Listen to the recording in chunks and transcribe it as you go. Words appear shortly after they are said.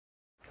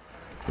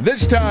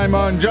This time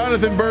on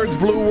Jonathan Bird's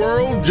Blue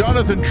World,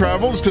 Jonathan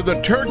travels to the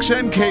Turks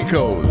and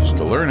Caicos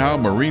to learn how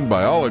marine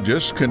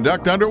biologists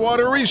conduct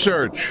underwater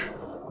research.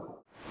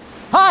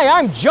 Hi,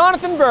 I'm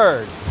Jonathan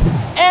Bird,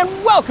 and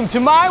welcome to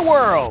my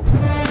world.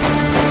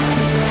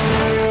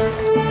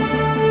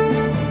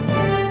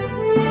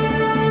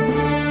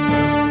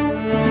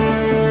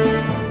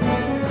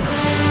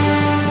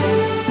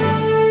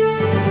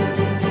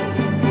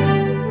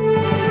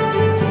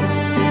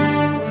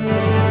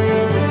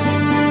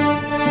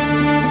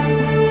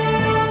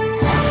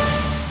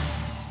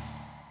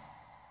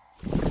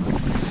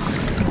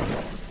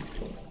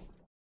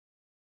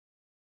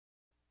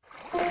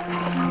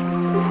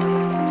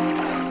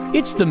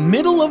 It's the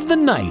middle of the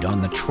night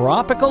on the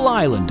tropical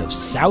island of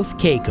South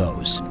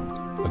Caicos.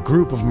 A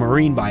group of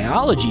marine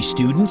biology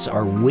students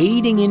are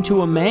wading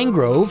into a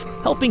mangrove,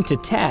 helping to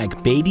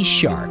tag baby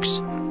sharks.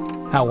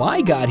 How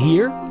I got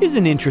here is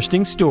an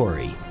interesting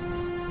story.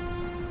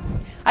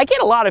 I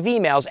get a lot of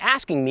emails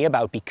asking me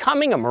about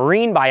becoming a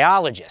marine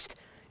biologist.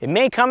 It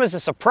may come as a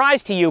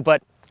surprise to you,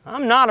 but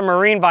I'm not a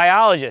marine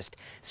biologist,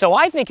 so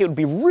I think it would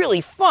be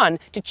really fun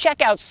to check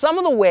out some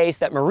of the ways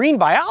that marine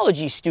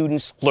biology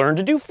students learn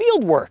to do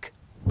field work.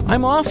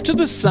 I'm off to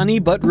the sunny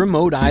but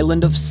remote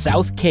island of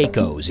South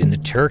Caicos in the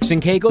Turks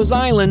and Caicos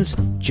Islands,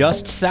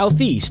 just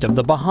southeast of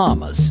the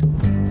Bahamas.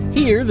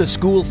 Here, the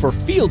School for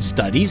Field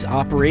Studies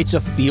operates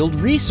a field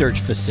research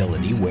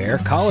facility where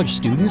college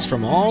students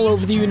from all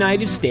over the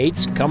United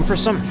States come for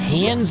some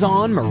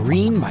hands-on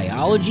marine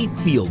biology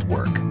field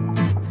work.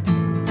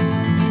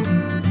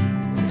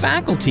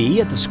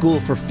 Faculty at the School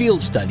for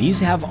Field Studies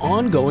have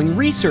ongoing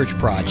research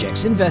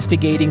projects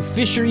investigating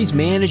fisheries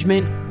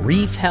management,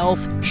 reef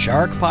health,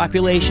 shark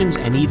populations,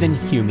 and even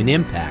human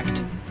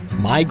impact.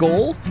 My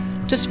goal?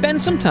 To spend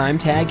some time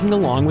tagging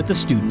along with the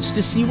students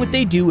to see what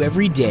they do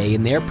every day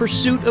in their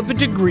pursuit of a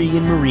degree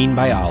in marine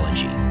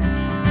biology.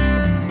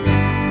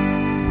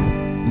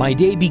 My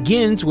day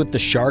begins with the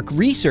shark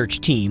research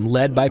team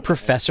led by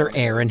Professor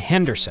Aaron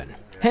Henderson.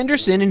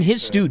 Henderson and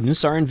his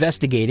students are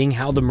investigating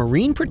how the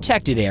marine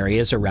protected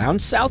areas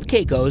around South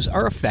Caicos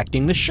are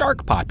affecting the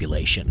shark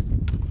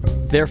population.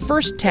 Their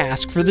first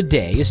task for the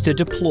day is to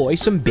deploy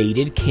some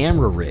baited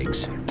camera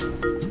rigs.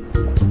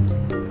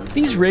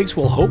 These rigs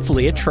will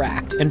hopefully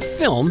attract and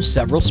film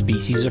several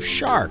species of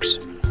sharks.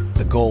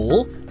 The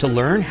goal? To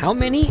learn how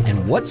many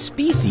and what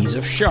species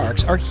of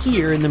sharks are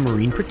here in the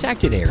marine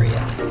protected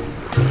area.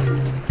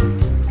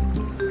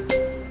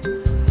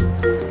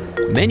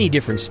 Many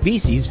different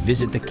species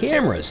visit the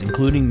cameras,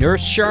 including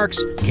nurse sharks,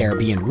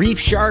 Caribbean reef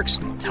sharks,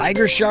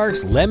 tiger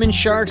sharks, lemon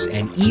sharks,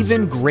 and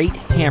even great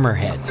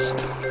hammerheads.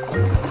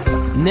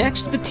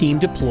 Next, the team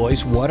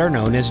deploys what are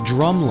known as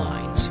drum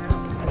lines.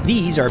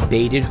 These are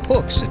baited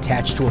hooks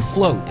attached to a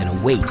float and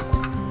a weight.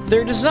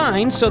 They're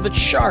designed so that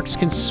sharks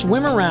can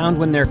swim around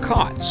when they're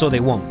caught so they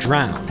won't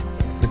drown.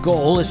 The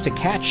goal is to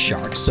catch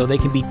sharks so they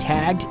can be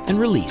tagged and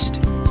released.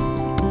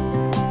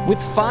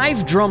 With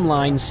 5 drum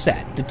lines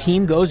set, the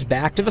team goes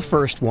back to the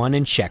first one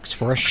and checks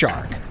for a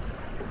shark.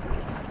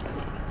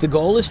 The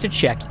goal is to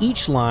check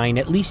each line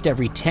at least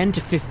every 10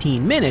 to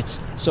 15 minutes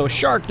so a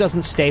shark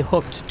doesn't stay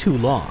hooked too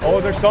long.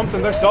 Oh, there's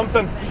something.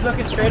 He's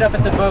looking straight up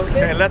at the boat.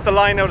 Okay, let the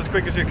line out as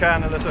quick as you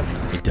can,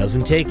 Alyssa. It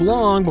doesn't take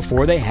long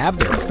before they have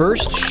their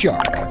first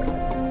shark.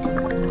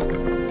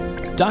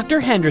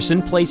 Dr.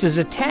 Henderson places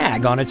a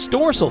tag on its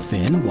dorsal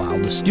fin while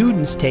the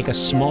students take a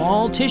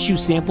small tissue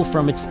sample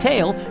from its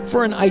tail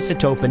for an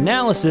isotope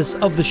analysis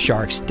of the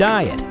shark's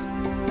diet.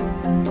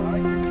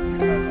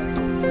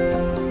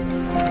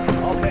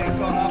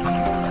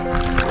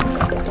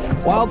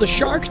 While the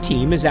shark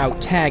team is out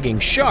tagging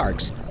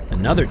sharks,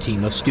 another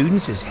team of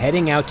students is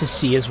heading out to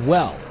sea as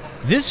well.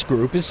 This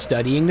group is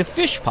studying the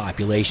fish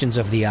populations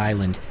of the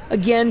island,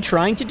 again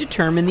trying to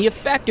determine the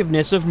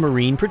effectiveness of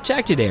marine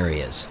protected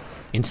areas.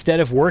 Instead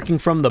of working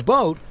from the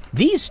boat,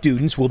 these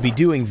students will be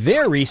doing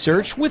their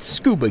research with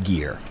scuba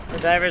gear.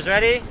 Divers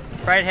ready?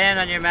 Right hand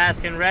on your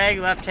mask and rag,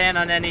 left hand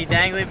on any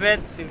dangly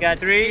bits. We've got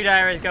 3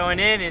 divers going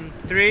in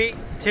 3,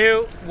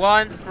 2,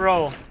 1,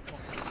 roll.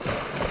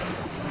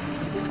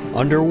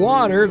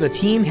 Underwater, the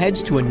team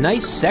heads to a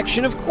nice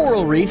section of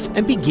coral reef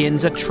and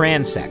begins a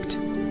transect.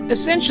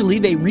 Essentially,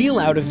 they reel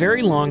out a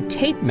very long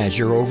tape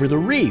measure over the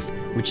reef,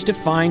 which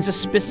defines a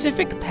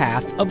specific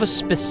path of a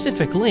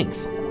specific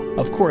length.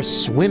 Of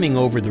course, swimming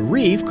over the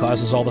reef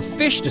causes all the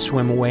fish to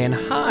swim away and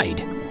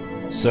hide.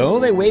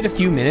 So they wait a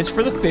few minutes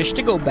for the fish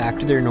to go back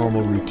to their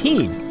normal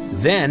routine.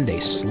 Then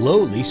they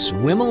slowly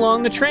swim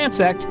along the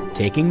transect,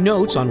 taking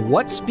notes on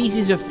what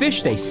species of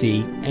fish they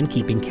see and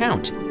keeping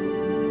count.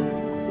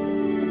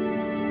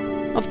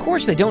 Of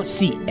course, they don't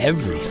see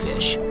every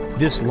fish.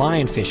 This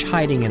lionfish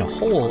hiding in a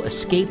hole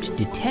escaped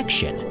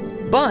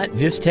detection. But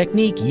this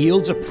technique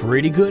yields a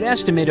pretty good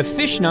estimate of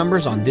fish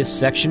numbers on this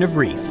section of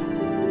reef.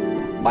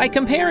 By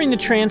comparing the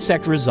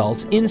transect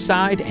results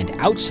inside and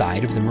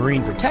outside of the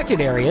marine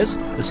protected areas,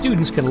 the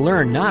students can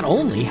learn not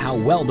only how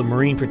well the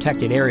marine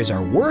protected areas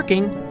are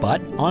working,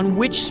 but on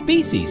which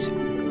species.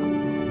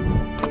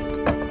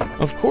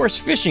 Of course,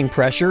 fishing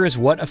pressure is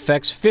what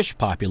affects fish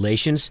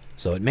populations,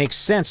 so it makes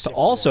sense to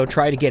also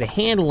try to get a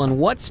handle on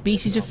what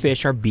species of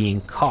fish are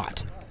being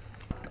caught.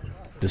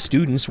 The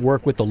students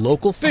work with the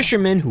local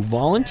fishermen who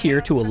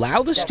volunteer to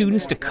allow the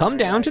students to come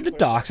down to the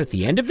docks at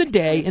the end of the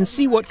day and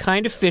see what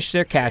kind of fish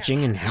they're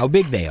catching and how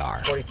big they are.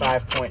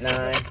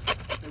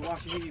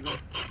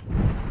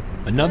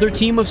 45.9. Another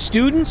team of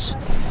students,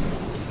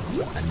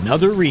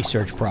 another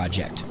research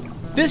project.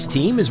 This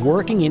team is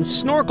working in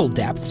snorkel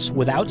depths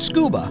without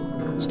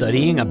scuba,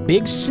 studying a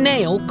big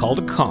snail called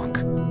a conch.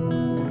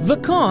 The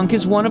conch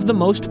is one of the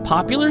most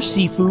popular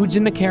seafoods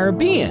in the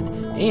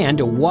Caribbean, and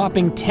a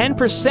whopping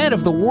 10%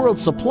 of the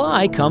world's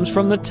supply comes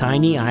from the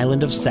tiny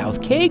island of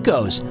South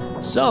Caicos,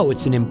 so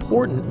it's an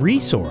important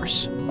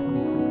resource.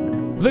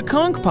 The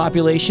conch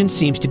population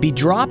seems to be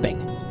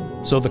dropping,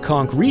 so the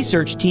conch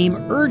research team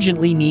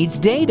urgently needs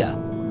data.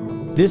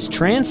 This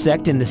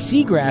transect in the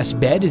seagrass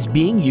bed is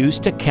being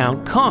used to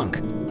count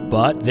conch,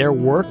 but their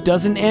work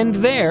doesn't end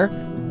there.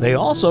 They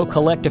also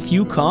collect a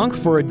few conch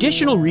for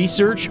additional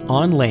research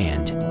on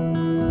land.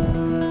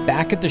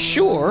 Back at the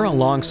shore,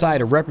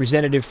 alongside a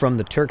representative from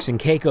the Turks and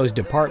Caicos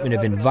Department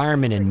of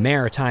Environment and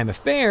Maritime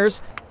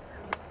Affairs,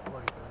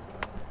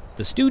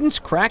 the students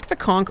crack the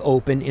conch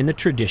open in the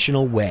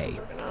traditional way.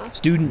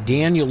 Student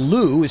Daniel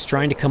Liu is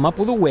trying to come up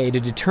with a way to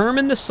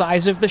determine the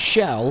size of the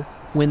shell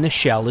when the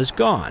shell is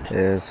gone. It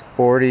is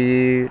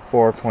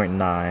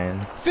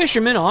 44.9.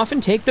 Fishermen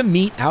often take the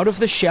meat out of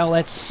the shell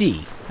at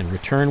sea and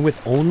return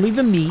with only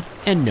the meat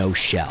and no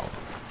shell.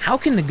 How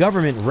can the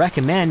government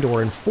recommend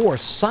or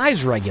enforce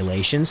size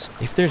regulations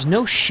if there's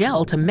no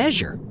shell to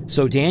measure?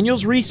 So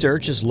Daniel's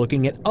research is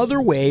looking at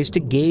other ways to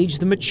gauge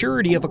the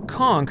maturity of a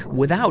conch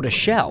without a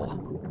shell.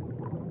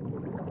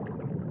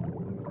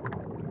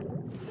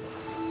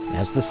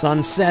 As the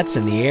sun sets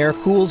and the air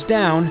cools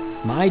down,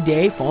 my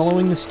day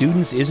following the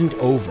students isn't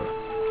over.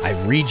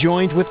 I've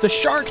rejoined with the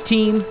shark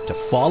team to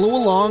follow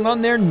along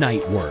on their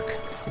night work.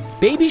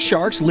 Baby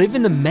sharks live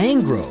in the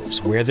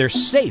mangroves where they're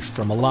safe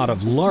from a lot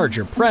of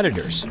larger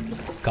predators.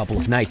 A couple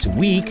of nights a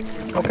week,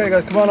 Okay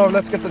guys, come on over,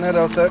 let's get the net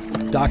out there.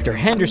 Dr.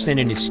 Henderson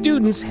and his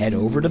students head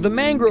over to the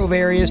mangrove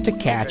areas to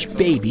catch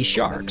baby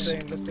sharks.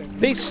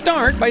 They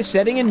start by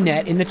setting a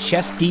net in the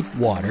chest-deep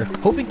water,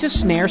 hoping to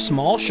snare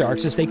small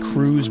sharks as they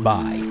cruise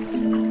by.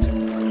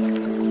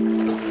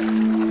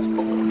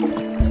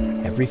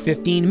 Every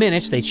 15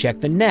 minutes, they check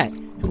the net,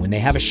 and when they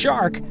have a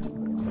shark,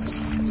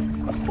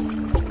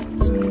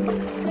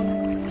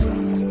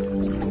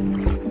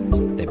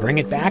 they bring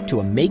it back to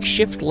a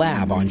makeshift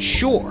lab on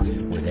shore,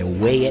 where they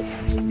weigh it,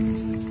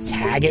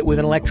 tag it with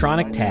an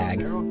electronic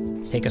tag,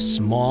 take a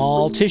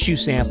small tissue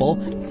sample,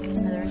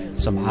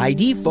 some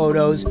ID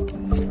photos,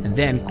 and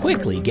then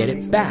quickly get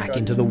it back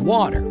into the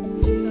water.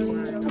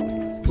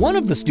 One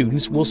of the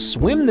students will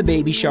swim the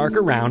baby shark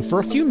around for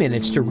a few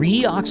minutes to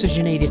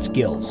re-oxygenate its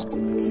gills.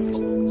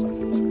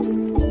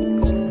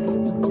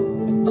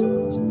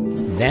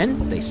 Then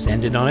they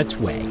send it on its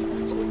way.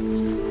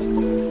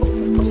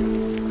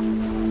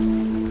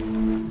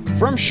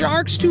 From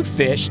sharks to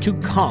fish to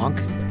conch,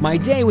 my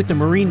day with the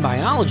marine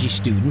biology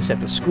students at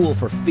the School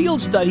for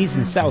Field Studies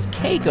in South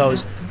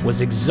Caicos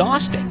was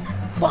exhausting,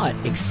 but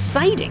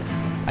exciting.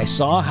 I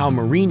saw how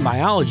marine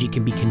biology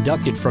can be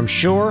conducted from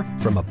shore,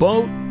 from a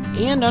boat,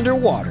 and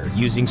underwater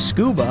using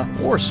scuba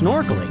or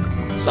snorkeling.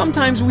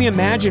 Sometimes we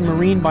imagine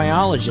marine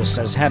biologists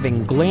as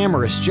having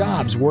glamorous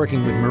jobs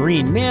working with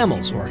marine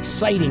mammals or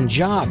exciting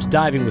jobs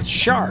diving with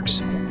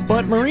sharks.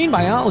 But marine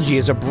biology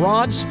is a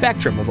broad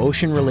spectrum of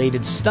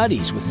ocean-related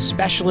studies with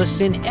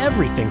specialists in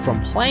everything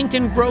from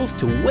plankton growth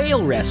to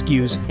whale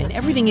rescues and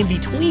everything in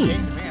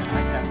between.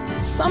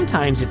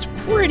 Sometimes it's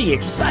pretty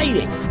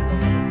exciting.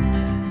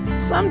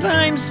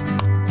 Sometimes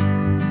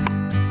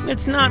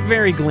it's not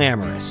very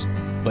glamorous.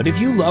 But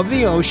if you love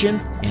the ocean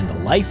and the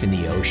life in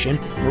the ocean,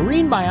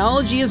 marine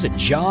biology is a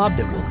job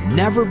that will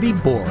never be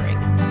boring.